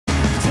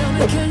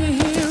Can you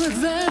hear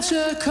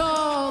adventure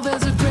call?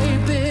 There's a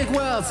great big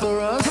world for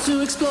us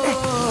to explore.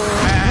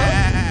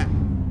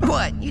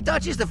 What? You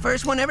thought you was the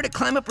first one ever to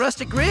climb up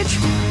Rustic Ridge?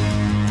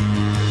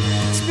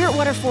 Spirit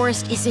Water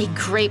Forest is a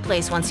great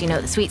place once you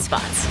know the sweet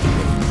spots.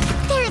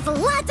 There's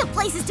lots of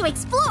places to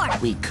explore.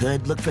 We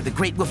could look for the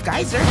Great Wolf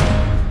Geyser.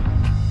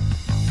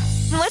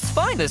 Let's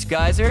find this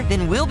geyser,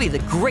 then we'll be the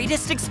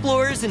greatest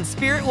explorers in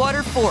Spirit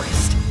Water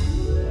Forest.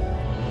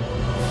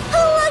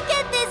 Look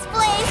at this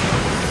place!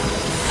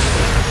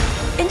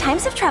 In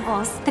times of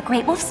troubles, the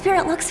Great Wolf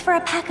Spirit looks for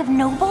a pack of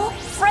noble,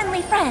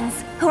 friendly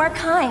friends who are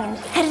kind,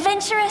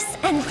 adventurous,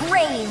 and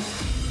brave.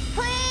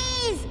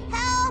 Please,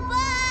 help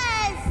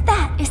us!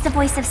 That is the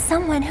voice of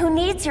someone who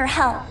needs your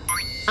help.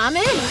 I'm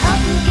in.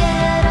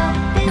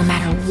 No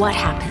matter what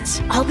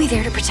happens, I'll be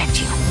there to protect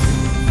you.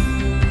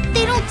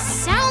 They don't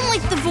sound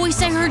like the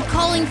voice I heard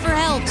calling for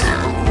help.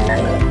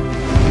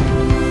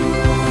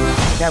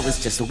 That was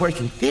just a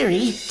working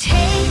theory. Take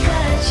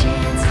a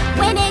chance.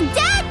 When in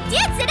doubt,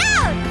 dance it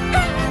out!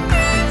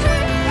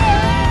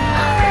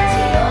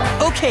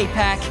 Okay,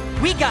 Pack,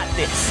 we got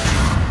this.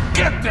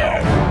 Get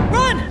there!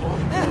 Run!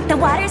 The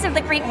waters of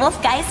the Great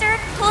Wolf Geyser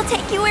will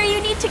take you where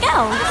you need to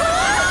go.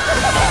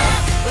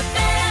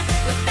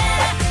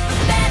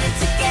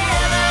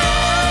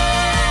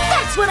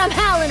 That's what I'm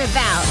howling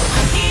about.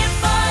 I'm here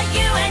for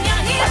you and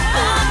you're here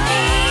for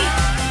me.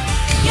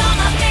 You're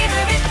my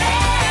favorite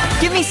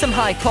band. Give me some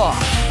high paw.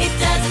 It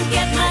doesn't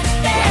get much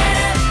better.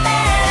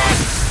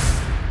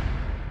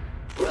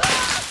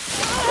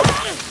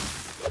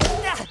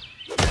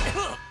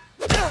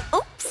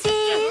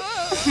 Oopsie.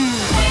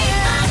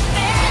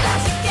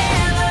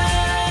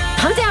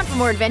 I'm down for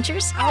more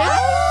adventures.